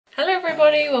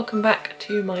everybody, welcome back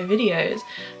to my videos.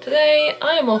 Today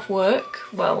I am off work,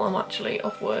 well I'm actually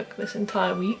off work this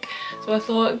entire week, so I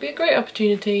thought it'd be a great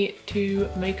opportunity to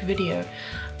make a video.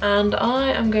 And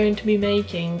I am going to be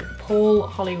making Paul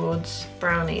Hollywood's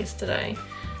brownies today.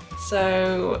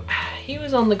 So he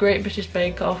was on the Great British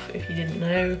Bake Off, if you didn't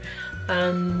know,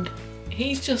 and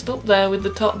he's just up there with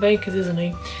the top bakers, isn't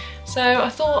he? So I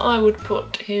thought I would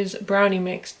put his brownie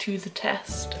mix to the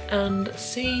test and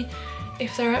see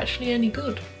if they're actually any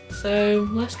good. So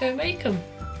let's go make them.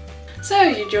 So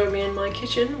you join me in my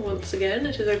kitchen once again.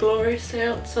 It is a glorious day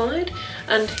outside,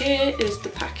 and here is the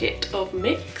packet of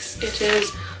mix. It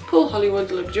is Paul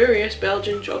Hollywood's luxurious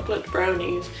Belgian chocolate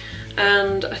brownies,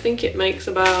 and I think it makes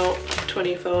about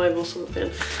 25 or something,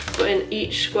 but in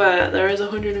each square there is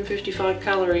 155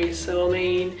 calories, so I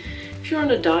mean if you're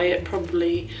on a diet,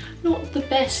 probably not the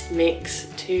best mix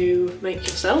to make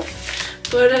yourself.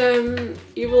 But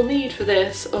you will need for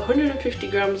this 150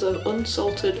 grams of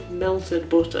unsalted melted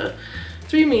butter,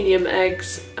 3 medium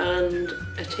eggs and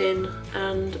a tin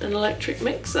and an electric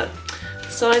mixer. The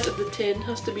size of the tin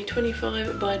has to be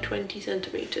 25 by 20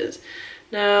 centimetres.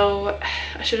 Now,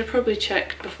 I should have probably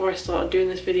checked before I started doing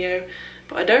this video,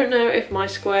 but I don't know if my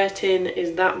square tin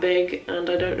is that big, and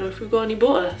I don't know if we've got any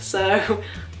butter, so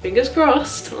fingers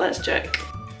crossed, let's check.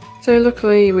 So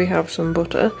luckily we have some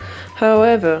butter,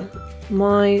 however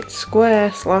my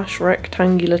square /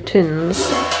 rectangular tins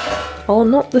are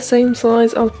not the same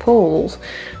size as Paul's.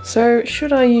 So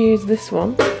should I use this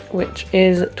one, which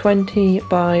is 20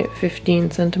 by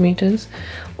 15 centimetres,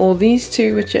 or these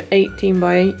two which are 18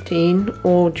 by 18,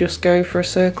 or just go for a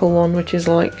circle one which is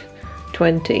like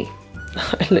 20?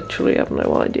 I literally have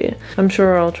no idea. I'm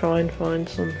sure I'll try and find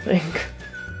something.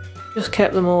 Just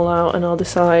kept them all out and I'll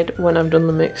decide when I've done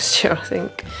the mixture, I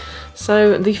think.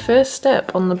 So the first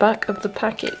step on the back of the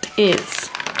packet is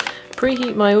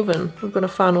preheat my oven. We've got a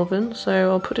fan oven,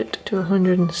 so I'll put it to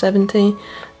 170,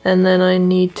 and then I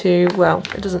need to, well,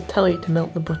 it doesn't tell you to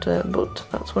melt the butter, but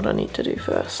that's what I need to do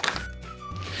first.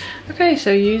 Okay,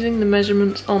 so using the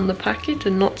measurements on the packet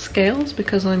and not scales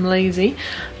because I'm lazy,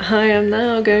 I am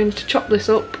now going to chop this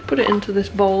up, put it into this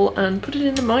bowl and put it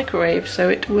in the microwave so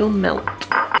it will melt.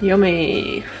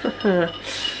 Yummy!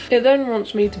 It then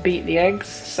wants me to beat the eggs,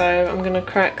 so I'm going to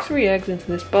crack 3 eggs into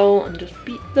this bowl and just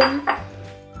beat them.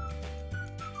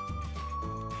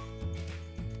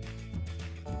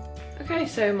 Okay,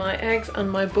 so my eggs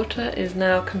and my butter is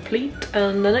now complete,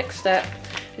 and the next step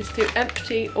is to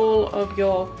empty all of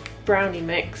your brownie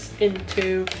mix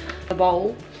into the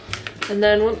bowl. And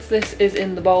then once this is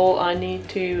in the bowl, I need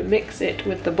to mix it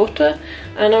with the butter.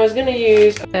 And I was going to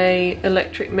use a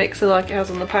electric mixer like it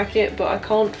has on the packet, but I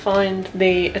can't find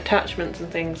the attachments and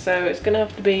things, so it's going to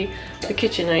have to be the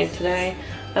KitchenAid today.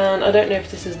 And I don't know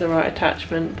if this is the right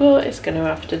attachment, but it's going to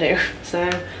have to do. So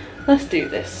let's do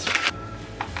this.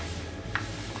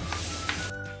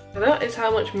 So that is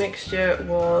how much mixture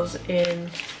was in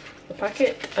the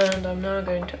packet, and I'm now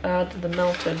going to add the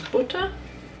melted butter.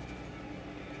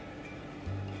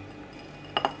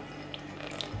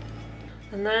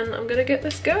 And then I'm going to get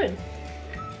this going.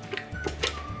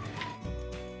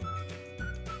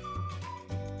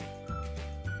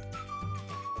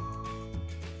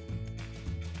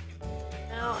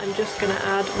 Now I'm just going to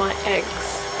add my eggs.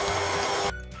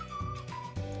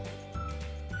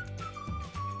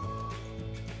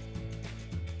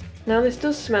 Now this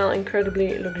does smell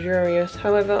incredibly luxurious,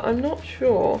 however I'm not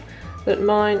sure that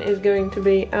mine is going to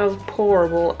be as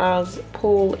pourable as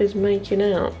Paul is making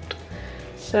out.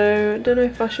 So I don't know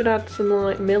if I should add some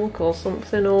like milk or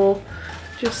something, or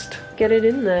just get it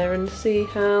in there and see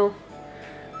how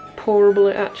pourable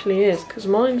it actually is, because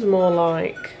mine's more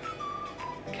like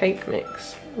cake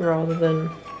mix rather than,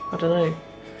 I don't know,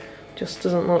 just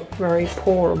doesn't look very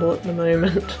pourable at the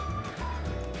moment.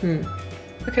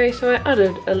 Okay, so I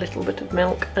added a little bit of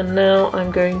milk, and now I'm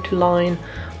going to line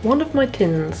one of my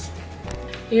tins.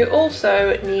 You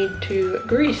also need to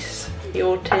grease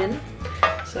your tin,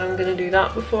 so I'm going to do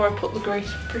that before I put the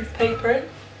grease-proof paper in.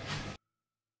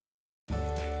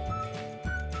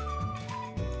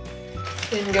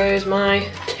 In goes my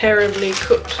terribly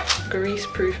cut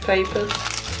grease-proof paper.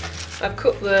 I've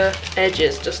cut the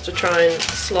edges just to try and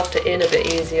slot it in a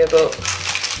bit easier, but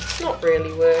it's not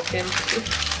really working.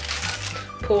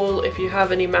 Paul, if you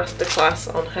have any masterclass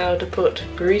on how to put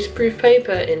grease-proof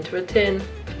paper into a tin,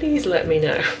 please let me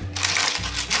know.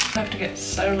 I have to get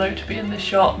so low to be in this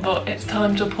shot, but it's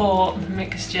time to pour the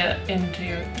mixture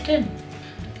into the tin.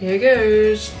 Here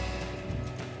goes.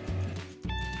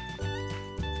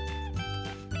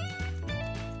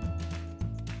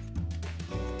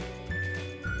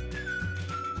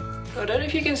 So I don't know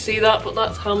if you can see that, but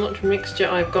that's how much mixture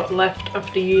I've got left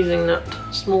after using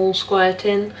that small square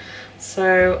tin.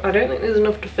 So I don't think there's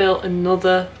enough to fill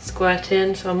another square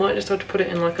tin, so I might just have to put it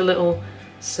in like a little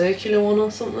circular one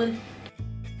or something.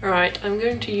 Alright, I'm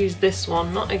going to use this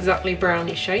one, not exactly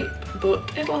brownie shape,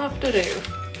 but it'll have to do.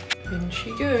 In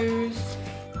she goes.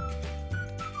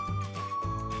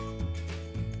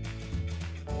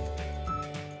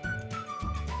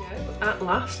 At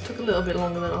last, took a little bit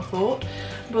longer than I thought,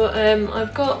 but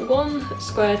I've got one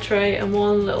square tray and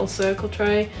one little circle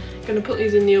tray. I'm going to put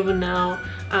these in the oven now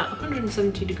at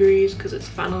 170 degrees because it's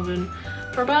a fan oven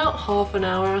for about half an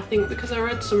hour, I think, because I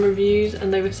read some reviews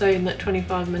and they were saying that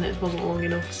 25 minutes wasn't long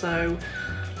enough, so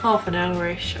half an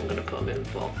hour-ish I'm going to put them in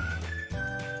for.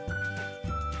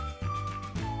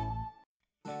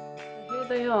 Here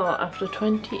they are after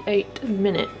 28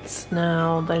 minutes.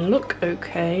 Now they look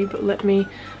okay, but let me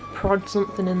prod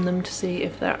something in them to see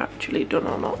if they're actually done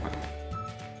or not.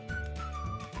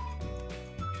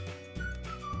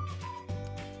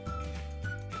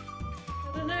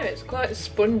 I don't know, it's quite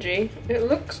spongy. It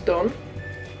looks done.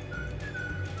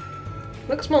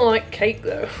 Looks more like cake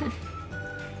though.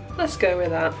 Let's go with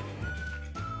that.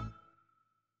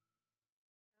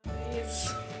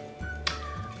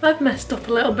 I've messed up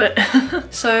a little bit.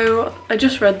 So I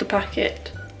just read the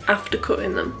packet after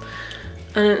cutting them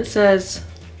and it says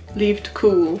leave to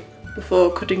cool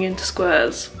before cutting into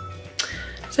squares.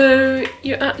 So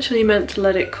you're actually meant to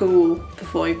let it cool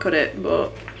before you cut it,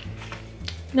 but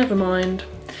never mind.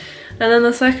 And then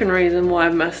the second reason why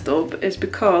I've messed up is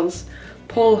because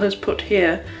Paul has put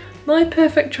here, my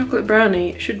perfect chocolate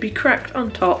brownie should be cracked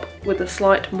on top with a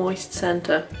slight moist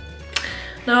centre.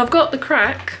 Now I've got the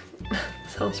crack,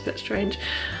 sounds a bit strange,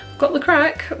 I've got the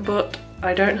crack, but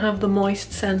I don't have the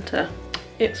moist centre.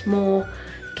 It's more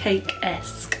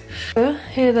cake-esque.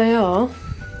 Here they are,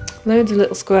 loads of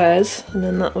little squares, and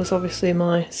then that was obviously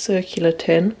my circular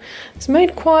tin. It's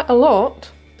made quite a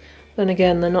lot, then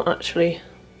again they're not actually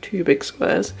two big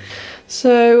squares.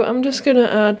 So I'm just going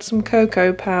to add some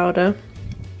cocoa powder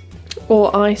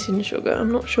or icing sugar,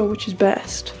 I'm not sure which is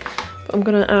best, but I'm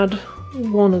going to add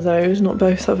one of those, not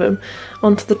both of them,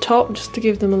 onto the top just to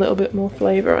give them a little bit more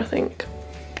flavour, I think.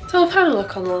 So I've had a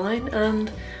look online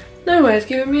and nowhere's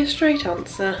giving me a straight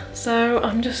answer, so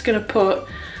I'm just going to put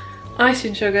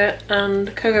icing sugar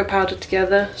and cocoa powder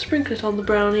together, sprinkle it on the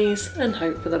brownies and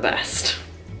hope for the best.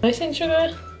 Icing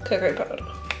sugar, cocoa powder.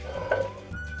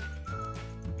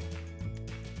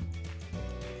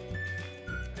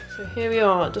 So here we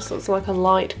are, it just looks like a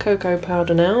light cocoa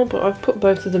powder now, but I've put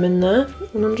both of them in there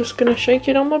and I'm just going to shake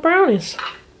it on my brownies.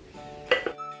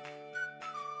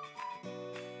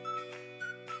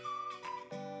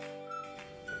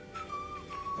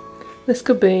 This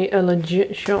could be a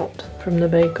legit shot from the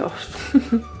Bake Off.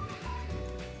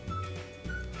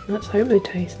 Let's hope they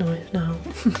taste nice now.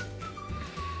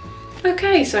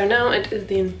 Okay, so now it is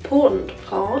the important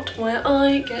part where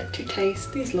I get to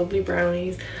taste these lovely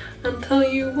brownies and tell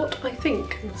you what I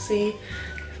think and see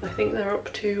if I think they're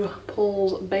up to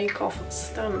Paul's Bake Off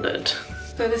standard.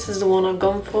 So this is the one I've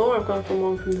gone for. I've gone for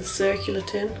one from the circular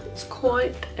tin. It's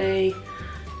quite a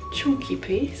chunky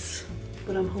piece,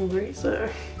 but I'm hungry, so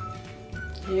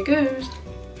here goes.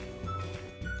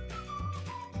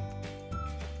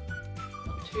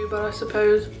 Not too bad, I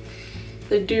suppose.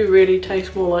 They do really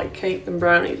taste more like cake than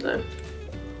brownies though.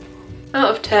 Out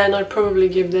of 10, I'd probably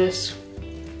give this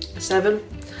a 7.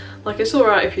 Like, it's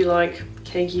alright if you like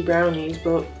cakey brownies,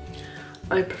 but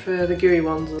I prefer the gooey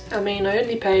ones. I mean, I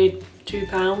only paid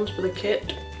 £2 for the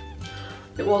kit.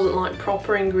 It wasn't like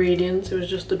proper ingredients, it was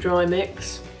just a dry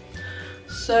mix.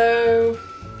 So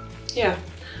yeah,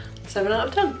 7 out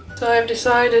of 10. So I've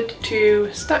decided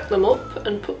to stack them up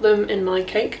and put them in my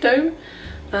cake dough,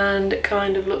 and it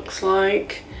kind of looks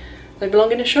like they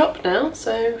belong in a shop now,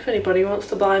 so if anybody wants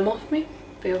to buy them off me,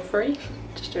 feel free.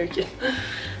 Just joking.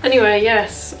 Anyway,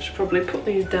 yes, I should probably put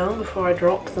these down before I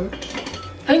drop them.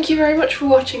 Thank you very much for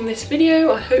watching this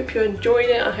video. I hope you enjoyed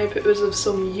it. I hope it was of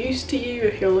some use to you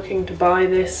if you're looking to buy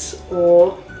this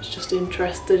or just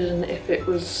interested in if it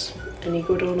was any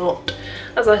good or not.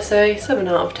 As I say, 7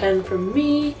 out of 10 from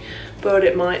me, but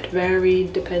it might vary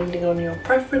depending on your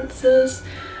preferences.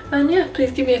 And yeah,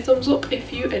 please give me a thumbs up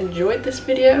if you enjoyed this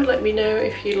video. Let me know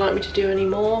if you'd like me to do any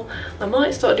more. I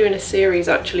might start doing a series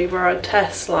actually where I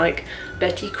test like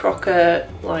Betty Crocker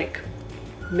like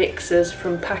mixes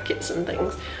from packets and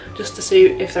things, just to see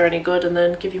if they're any good and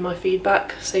then give you my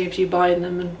feedback, saves you buying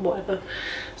them and whatever.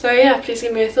 So yeah, please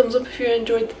give me a thumbs up if you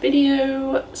enjoyed the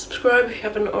video, subscribe if you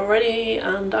haven't already,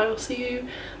 and I will see you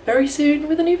very soon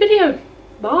with a new video.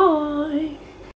 Bye!